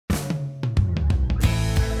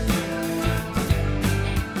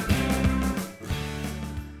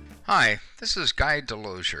Hi, this is Guy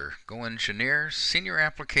Delozier, GoEngineer, Senior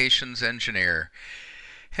Applications Engineer.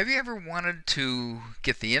 Have you ever wanted to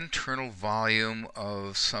get the internal volume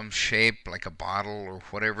of some shape, like a bottle or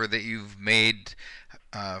whatever that you've made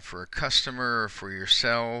for a customer or for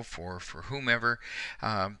yourself or for whomever,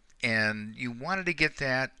 and you wanted to get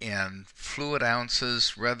that in fluid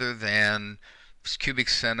ounces rather than cubic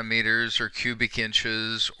centimeters or cubic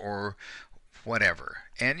inches or whatever?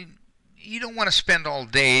 And you don't want to spend all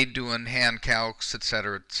day doing hand calcs,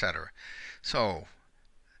 etc., etc. So,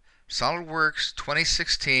 SOLIDWORKS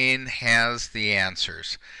 2016 has the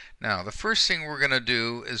answers. Now, the first thing we're going to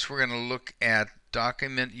do is we're going to look at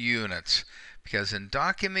document units, because in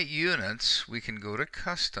document units we can go to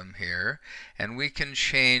custom here and we can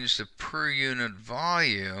change the per unit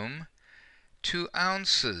volume to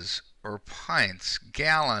ounces or pints,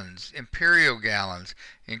 gallons, imperial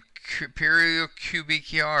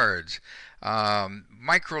cubic yards,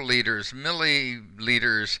 microliters,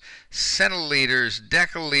 milliliters, centiliters,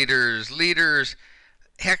 deciliters, liters.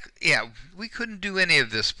 Heck, yeah, we couldn't do any of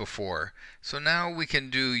this before. So now we can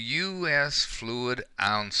do US fluid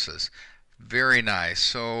ounces. Very nice.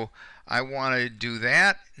 So I want to do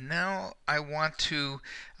that. Now I want to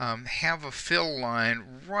have a fill line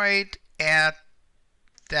right at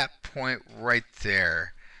that point right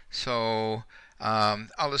there. So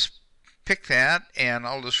I'll just pick that and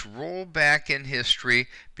I'll just roll back in history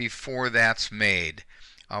before that's made.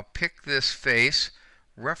 I'll pick this face,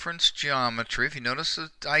 reference geometry. If you notice, the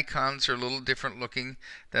icons are a little different looking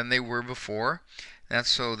than they were before. That's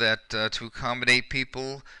so that to accommodate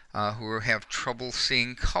people who have trouble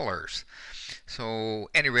seeing colors. So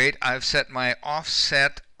at any rate, I've set my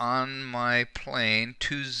offset on my plane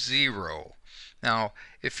to 0. Now,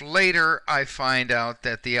 if later I find out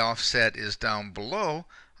that the offset is down below,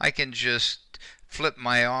 I can just flip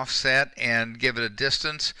my offset and give it a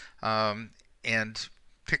distance and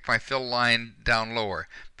pick my fill line down lower.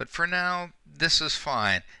 But for now, this is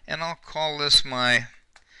fine. And I'll call this my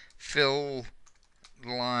fill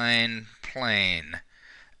line plane.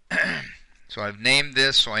 So I've named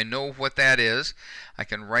this so I know what that is. I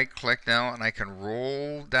can right click now and I can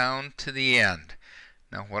roll down to the end.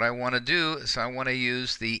 Now what I want to do is I want to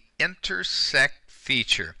use the intersect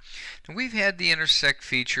feature. Now, we've had the intersect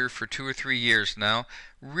feature for 2 or 3 years now.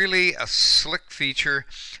 Really a slick feature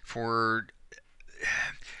for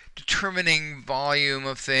determining volume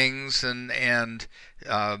of things and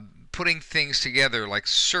putting things together like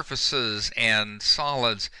surfaces and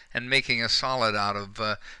solids and making a solid out of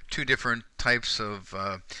 2 different types of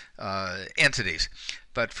entities.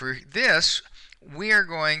 But for this, we are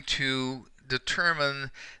going to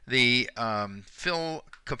determine the fill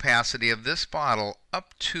capacity of this bottle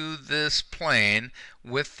up to this plane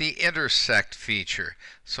with the intersect feature.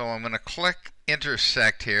 So I'm going to click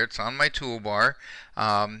intersect here. It's on my toolbar,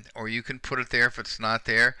 or you can put it there if it's not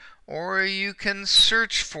there, or you can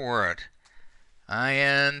search for it.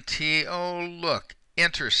 INTO, look,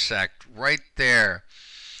 intersect right there.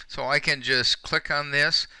 So I can just click on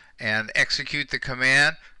this and execute the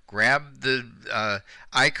command, grab the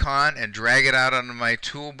icon and drag it out onto my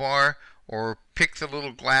toolbar, or pick the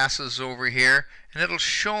little glasses over here and it'll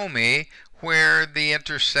show me where the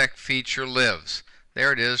intersect feature lives.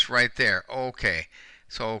 There it is right there. Okay,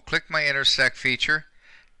 so click my intersect feature.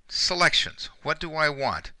 Selections. What do I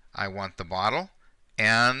want? I want the bottle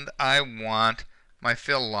and I want my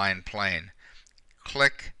fill line plane.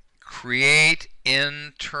 Click Create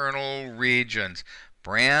Internal Regions.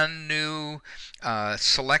 Brand new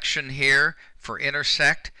selection here for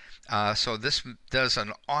intersect. So this does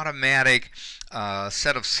an automatic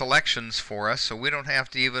set of selections for us, so we don't have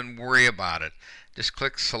to even worry about it. Just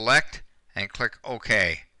click Select and click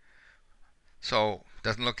OK. So it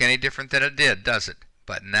doesn't look any different than it did, does it?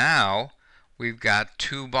 But now we've got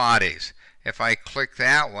 2 bodies. If I click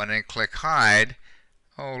that one and click Hide,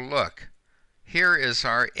 oh look, here is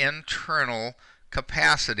our internal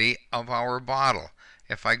capacity of our bottle.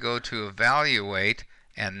 If I go to Evaluate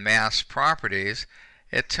and Mass Properties,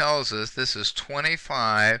 it tells us this is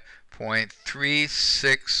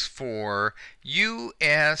 25.364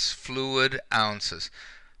 US fluid ounces.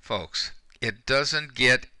 Folks, it doesn't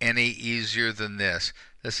get any easier than this.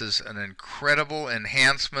 This is an incredible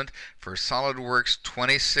enhancement for SOLIDWORKS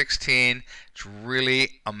 2016. It's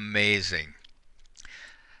really amazing.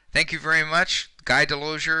 Thank you very much. Guy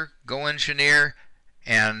Delozier, GoEngineer,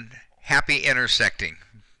 and happy intersecting.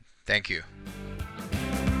 Thank you.